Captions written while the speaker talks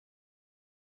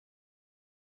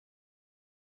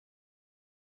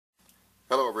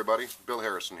Hello everybody, Bill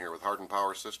Harrison here with Harden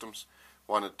Power Systems.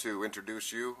 Wanted to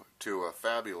introduce you to a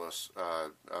fabulous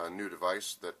new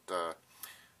device that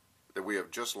we have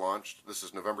just launched. This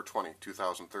is November 20,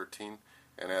 2013,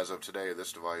 and as of today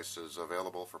this device is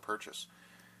available for purchase.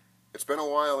 It's been a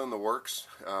while in the works.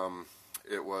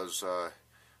 It was a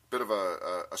bit of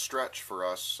a stretch for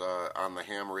us on the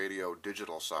ham radio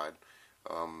digital side.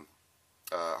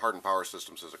 Harden Power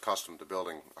Systems is accustomed to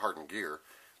building hardened gear,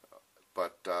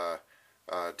 but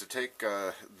to take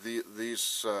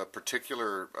this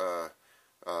particular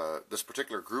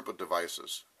group of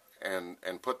devices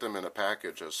and put them in a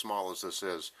package as small as this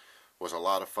is was a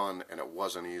lot of fun, and it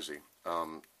wasn't easy.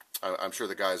 I'm sure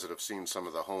the guys that have seen some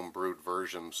of the home-brewed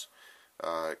versions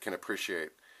can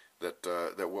appreciate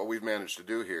that what we've managed to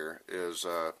do here is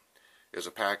a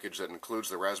package that includes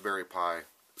the Raspberry Pi,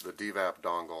 the DVAP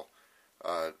dongle,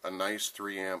 a nice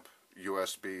 3-amp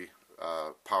USB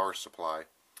power supply.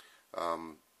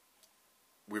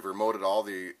 We've remoted all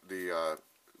the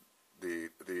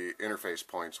interface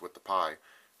points with the Pi,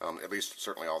 at least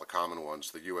certainly all the common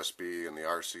ones: the USB and the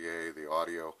RCA, the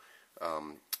audio,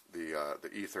 the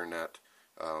Ethernet.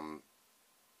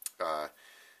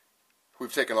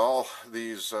 We've taken all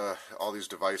these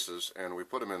devices and we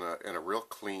put them in a real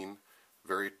clean,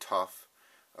 very tough,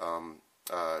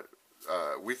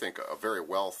 we think a very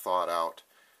well thought out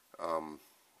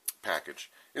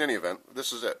package. In any event,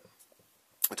 this is it.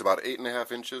 It's about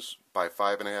 8.5 inches by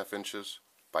 5.5 inches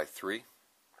by 3.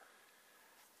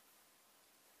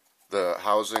 The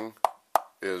housing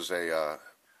is HDPE.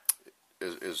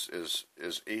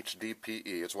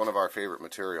 It's one of our favorite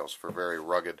materials for very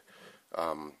rugged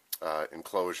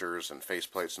enclosures and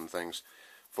faceplates and things.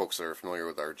 Folks that are familiar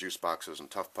with our juice boxes and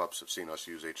Tough Pups have seen us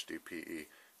use HDPE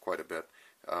quite a bit.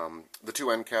 The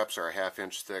two end caps are a 1/2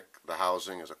 inch thick. The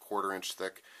housing is a 1/4 inch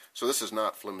thick. So this is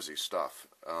not flimsy stuff.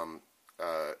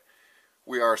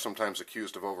 We are sometimes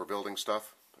accused of overbuilding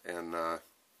stuff, and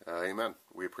amen.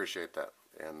 We appreciate that,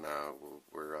 and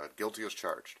we're guilty as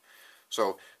charged.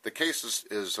 So the case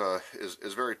is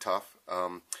very tough.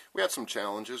 We had some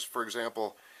challenges. For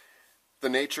example, the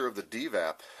nature of the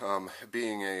DVAP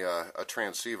being a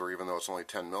transceiver, even though it's only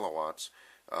 10 milliwatts.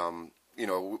 You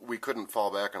know, we couldn't fall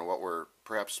back on what we're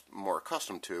perhaps more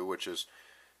accustomed to, which is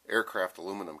aircraft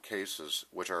aluminum cases,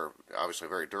 which are obviously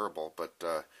very durable, but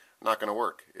not going to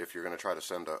work if you're going to try to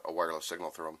send a wireless signal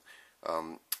through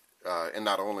them. And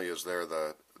not only is there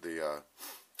the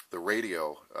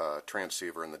radio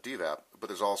transceiver in the DVAP, but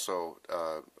there's also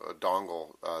a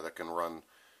dongle that can run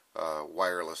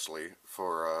wirelessly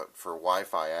for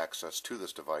Wi-Fi access to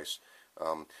this device.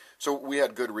 So we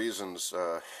had good reasons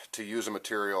to use a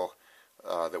material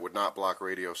that would not block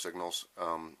radio signals,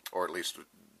 or at least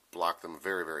block them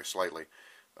very, very slightly.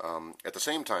 At the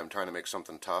same time, trying to make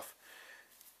something tough.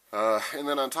 And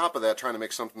then on top of that, trying to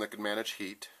make something that could manage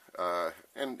heat.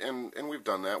 And we've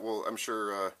done that. Well, I'm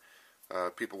sure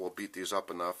people will beat these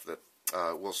up enough that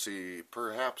we'll see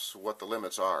perhaps what the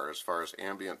limits are as far as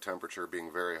ambient temperature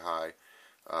being very high,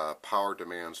 power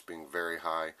demands being very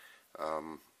high,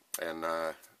 and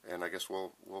I guess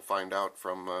we'll find out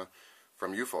from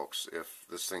you folks if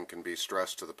this thing can be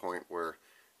stressed to the point where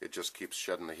it just keeps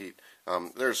shedding the heat.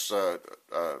 There's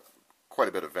quite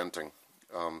a bit of venting,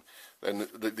 and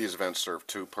these vents serve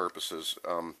two purposes.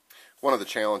 One of the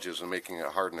challenges in making a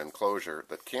hardened enclosure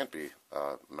that can't be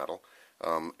metal,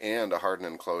 and a hardened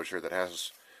enclosure that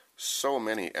has so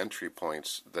many entry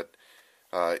points that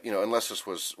you know, unless this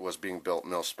was being built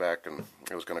mil spec and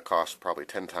it was going to cost probably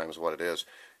 10 times what it is,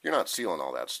 you're not sealing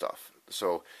all that stuff.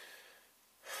 So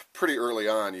pretty early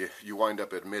on, you wind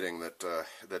up admitting that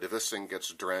that if this thing gets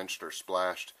drenched or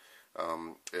splashed,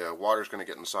 water's going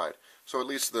to get inside. So at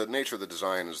least the nature of the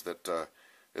design is that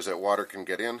water can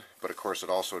get in, but of course it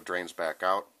also drains back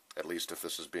out. At least if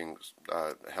this is being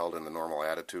held in the normal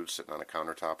attitude, sitting on a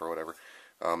countertop or whatever.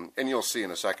 And you'll see in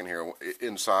a second here,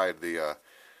 inside the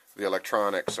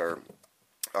electronics are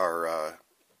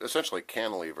essentially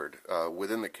cantilevered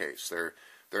within the case. They're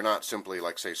not simply,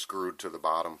 like, say, screwed to the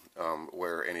bottom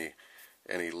where any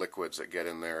liquids that get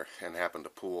in there and happen to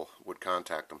pool would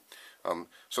contact them.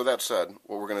 So that said,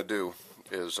 what we're going to do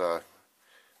is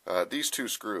these two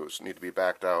screws need to be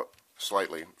backed out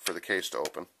slightly for the case to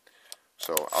open.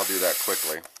 So I'll do that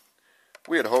quickly.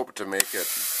 We had hoped to make it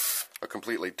a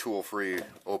completely tool-free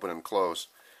open and close.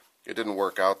 It didn't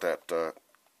work out that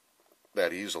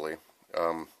easily.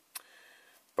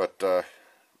 But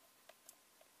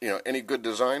you know, any good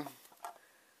design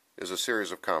is a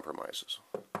series of compromises.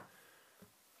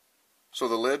 So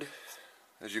the lid,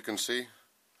 as you can see,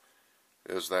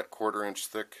 is that 1/4 inch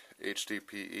thick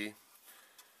HDPE.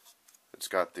 It's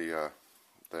got the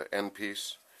end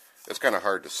piece. It's kind of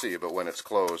hard to see, but when it's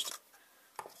closed,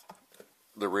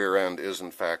 the rear end is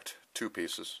in fact two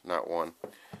pieces, not one.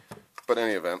 But in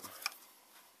any event,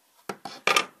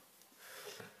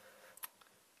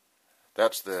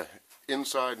 that's the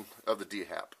inside of the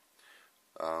D-HAP.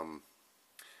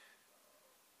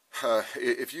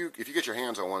 If you get your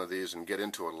hands on one of these and get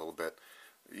into it a little bit,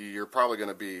 you're probably going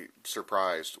to be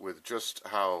surprised with just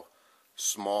how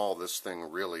small this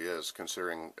thing really is,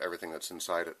 considering everything that's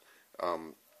inside it.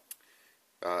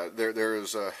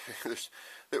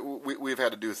 We've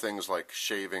had to do things like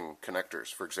shaving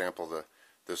connectors. For example,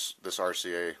 this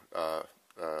RCA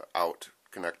out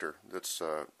connector that's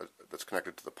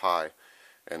connected to the Pi,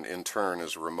 and in turn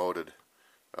is remoted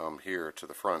here to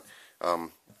the front.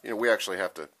 We actually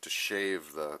have to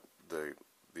shave the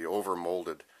over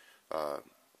molded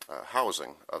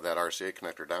housing of that RCA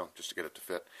connector down just to get it to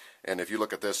fit. And if you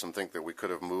look at this and think that we could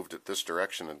have moved it this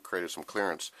direction and created some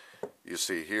clearance, you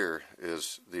see here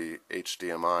is the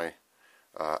HDMI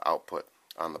output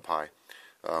on the Pi.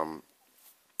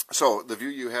 So the view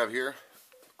you have here,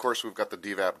 of course, we've got the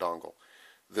DVAP dongle.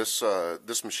 This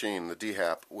machine, the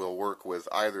D-HAP, will work with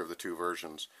either of the two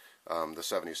versions, the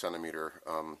 70 centimeter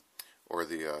or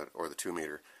the 2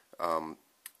 meter. And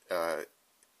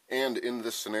in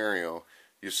this scenario,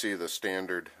 you see the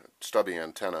standard stubby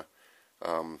antenna.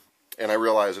 And I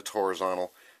realize it's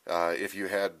horizontal. If you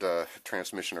had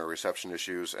transmission or reception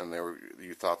issues and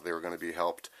you thought they were going to be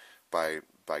helped by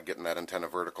getting that antenna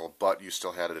vertical, but you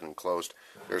still had it enclosed,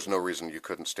 there's no reason you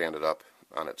couldn't stand it up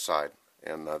on its side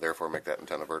and therefore make that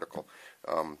antenna vertical.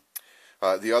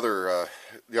 The other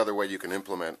way you can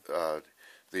implement the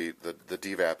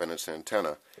DVAP and its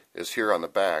antenna is here on the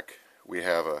back. We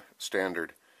have a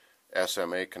standard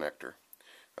SMA connector.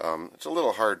 It's a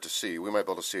little hard to see. We might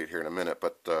be able to see it here in a minute,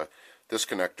 but this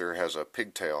connector has a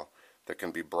pigtail that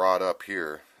can be brought up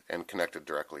here and connected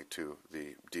directly to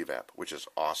the DVAP, which is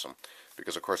awesome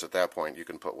because, of course, at that point you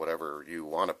can put whatever you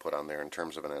want to put on there in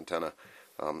terms of an antenna,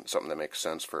 something that makes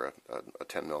sense for a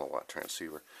 10 milliwatt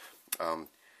transceiver.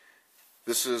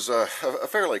 This is a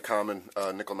fairly common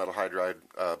nickel metal hydride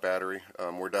battery.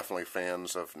 We're definitely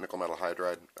fans of nickel metal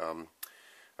hydride.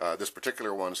 This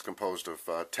particular one is composed of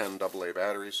 10 AA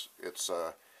batteries. It's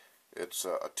a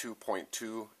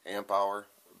 2.2 amp hour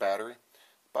battery,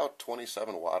 about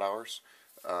 27 watt hours.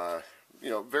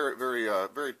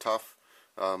 Very tough.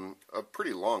 A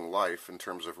pretty long life in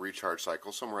terms of recharge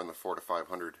cycle, somewhere in the 400 to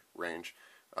 500 range.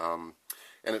 And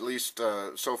at least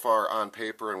so far on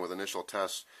paper and with initial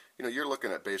tests, you're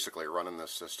looking at basically running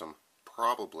this system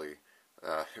probably.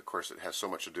 Of course, it has so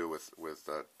much to do with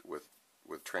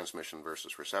transmission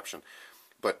versus reception,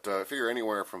 but figure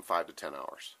anywhere from 5 to 10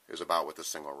 hours is about what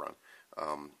this thing will run,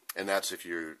 and that's if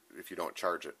you don't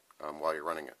charge it while you're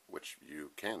running it, which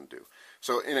you can do.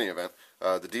 So in any event,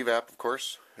 the DVAP, of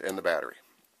course, and the battery.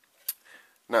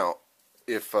 Now,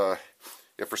 if for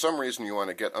some reason you want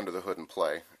to get under the hood and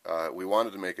play, we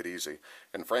wanted to make it easy,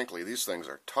 and frankly, these things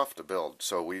are tough to build,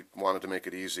 so we wanted to make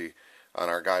it easy on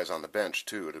our guys on the bench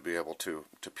too, to be able to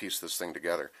piece this thing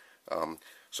together.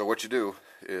 So what you do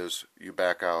is you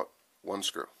back out one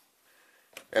screw,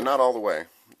 and not all the way,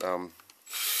 a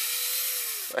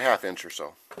half inch or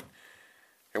so.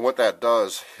 And what that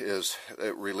does is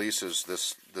it releases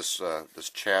this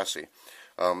chassis.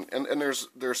 And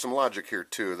there's some logic here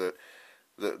too,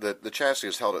 that the chassis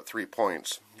is held at 3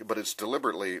 points, but it's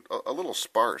deliberately a little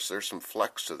sparse. There's some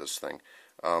flex to this thing,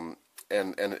 and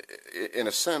in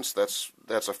a sense that's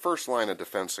a first line of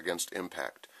defense against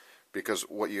impact, because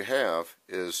what you have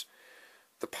is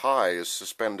the Pi is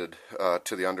suspended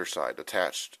to the underside,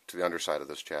 attached to the underside of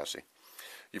this chassis.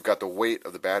 You've got the weight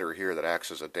of the battery here that acts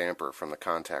as a damper from the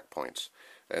contact points,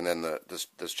 and then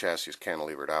this chassis is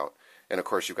cantilevered out. And of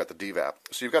course you've got the DVAP.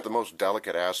 So you've got the most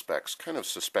delicate aspects kind of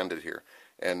suspended here.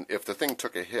 And if the thing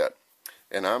took a hit,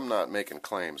 and I'm not making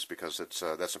claims because that's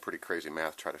some pretty crazy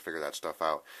math to try to figure that stuff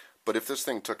out, but if this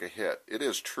thing took a hit, it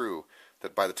is true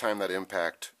that by the time that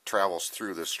impact travels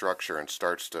through this structure and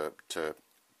starts to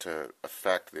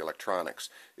affect the electronics,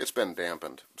 it's been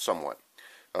dampened somewhat.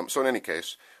 So in any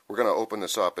case, we're going to open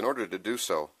this up. In order to do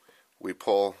so, we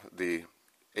pull the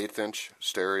 1/8 inch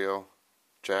stereo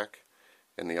jack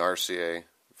and the RCA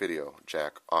video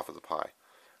jack off of the Pi.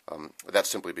 That's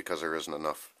simply because there isn't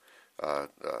enough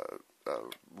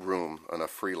room, enough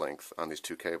free length on these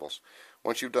two cables.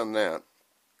 Once you've done that,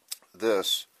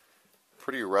 this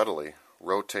pretty readily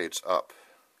rotates up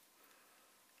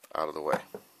out of the way.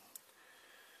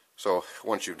 So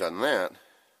once you've done that,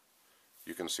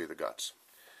 you can see the guts.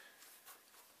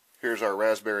 Here's our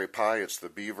Raspberry Pi. It's the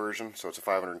B version, so it's a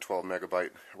 512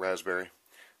 megabyte Raspberry.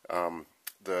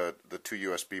 the two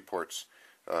USB ports.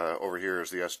 Over here is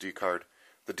the SD card.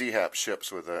 The D-HAP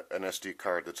ships with an SD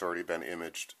card that's already been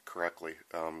imaged correctly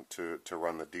to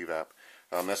run the DVAP.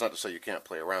 That's not to say you can't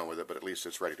play around with it, but at least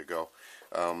it's ready to go.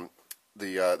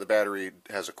 The battery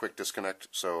has a quick disconnect,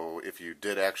 so if you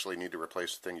did actually need to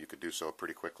replace the thing, you could do so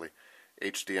pretty quickly.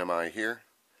 HDMI here,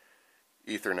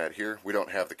 Ethernet here. We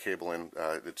don't have the cable in.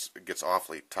 It gets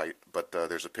awfully tight, but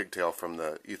there's a pigtail from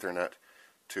the Ethernet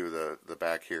to the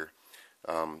back here.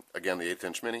 Again, the 1/8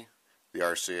 inch mini, the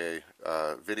RCA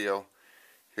video.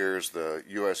 Here's the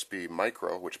USB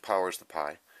micro, which powers the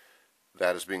Pi.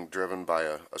 That is being driven by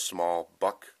a small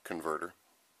buck converter,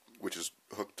 which is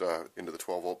hooked into the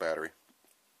 12-volt battery.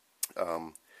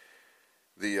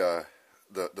 The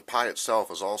Pi itself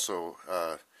is also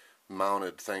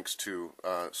mounted thanks to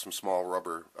some small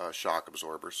rubber shock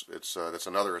absorbers. That's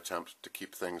another attempt to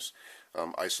keep things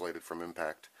isolated from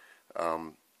impact.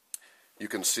 You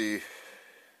can see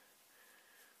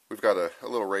we've got a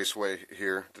little raceway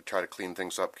here to try to clean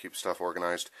things up, keep stuff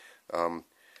organized.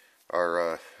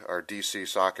 Our DC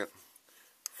socket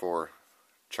for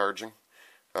charging.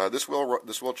 This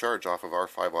will charge off of our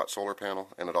 5-watt solar panel,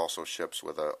 and it also ships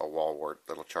with a wall wart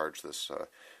that'll charge this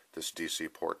DC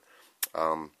port.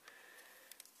 And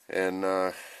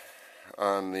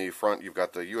on the front, you've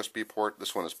got the USB port.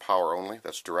 This one is power only.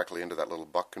 That's directly into that little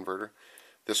buck converter.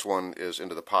 This one is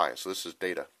into the Pi, so this is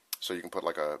data. So you can put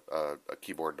like a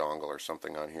keyboard dongle or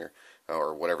something on here,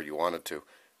 or whatever you wanted to.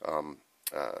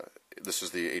 This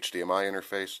is the HDMI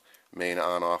interface, main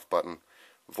on-off button,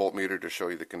 voltmeter to show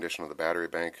you the condition of the battery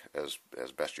bank as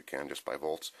best you can just by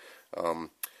volts.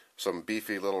 Some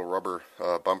beefy little rubber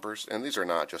bumpers, and these are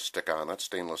not just stick-on. That's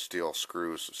stainless steel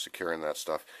screws securing that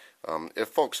stuff. If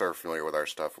folks are familiar with our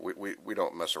stuff, we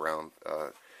don't mess around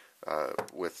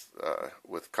with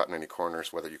cutting any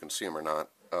corners, whether you can see them or not.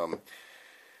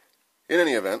 In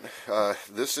any event,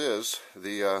 this is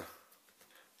the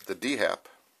D-HAP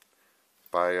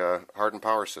by Hardened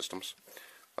Power Systems.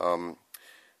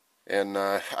 And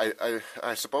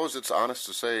I suppose it's honest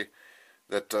to say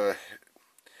that,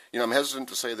 I'm hesitant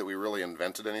to say that we really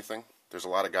invented anything. There's a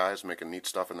lot of guys making neat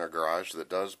stuff in their garage that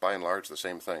does, by and large, the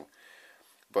same thing.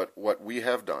 But what we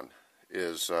have done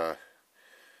is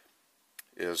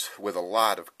with a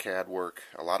lot of CAD work,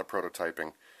 a lot of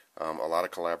prototyping, a lot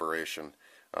of collaboration,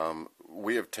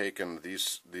 we have taken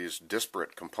these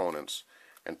disparate components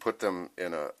and put them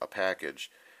in a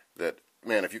package that,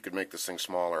 man, if you could make this thing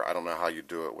smaller, I don't know how you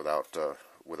do it without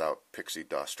pixie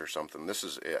dust or something. This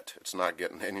is it. It's not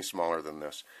getting any smaller than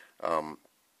this.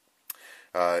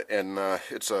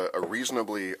 It's a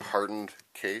reasonably hardened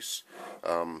case.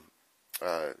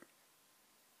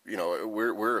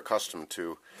 We're accustomed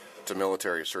to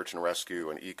military search and rescue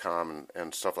and e-com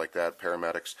and stuff like that,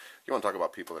 paramedics. You want to talk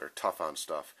about people that are tough on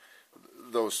stuff.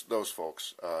 Those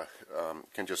folks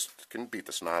can beat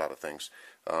the snot out of things.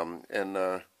 I'm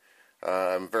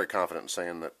very confident in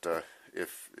saying that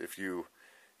if you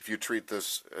treat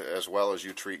this as well as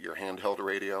you treat your handheld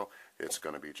radio, it's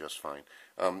going to be just fine.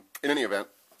 In any event,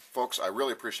 folks, I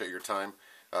really appreciate your time.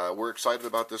 We're excited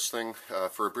about this thing.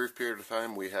 For a brief period of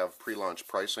time, we have pre-launch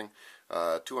pricing,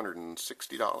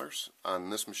 $260 on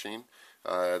this machine.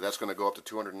 That's going to go up to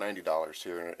 $290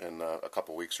 here in a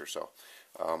couple weeks or so.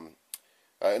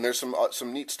 And there's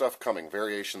some neat stuff coming,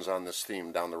 variations on this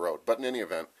theme down the road. But in any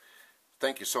event,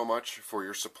 thank you so much for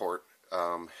your support,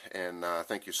 and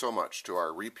thank you so much to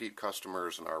our repeat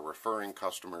customers and our referring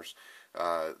customers,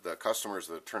 the customers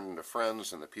that have turned into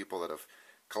friends, and the people that have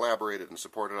collaborated and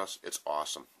supported us. It's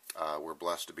awesome. We're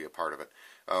blessed to be a part of it.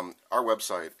 Our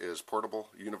website is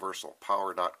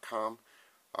portableuniversalpower.com.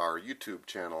 Our YouTube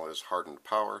channel is Hardened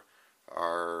Power.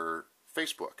 Our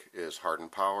Facebook is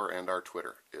Hardened Power, and our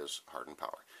Twitter is Hardened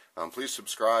Power. Please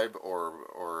subscribe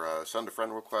or send a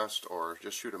friend request or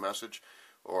just shoot a message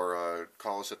or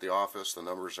call us at the office. The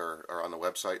numbers are on the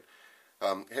website.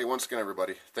 Hey, once again,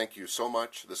 everybody, thank you so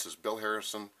much. This is Bill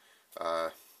Harrison.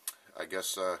 I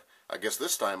guess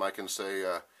this time I can say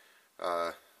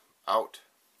out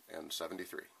and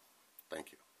 73.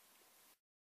 Thank you.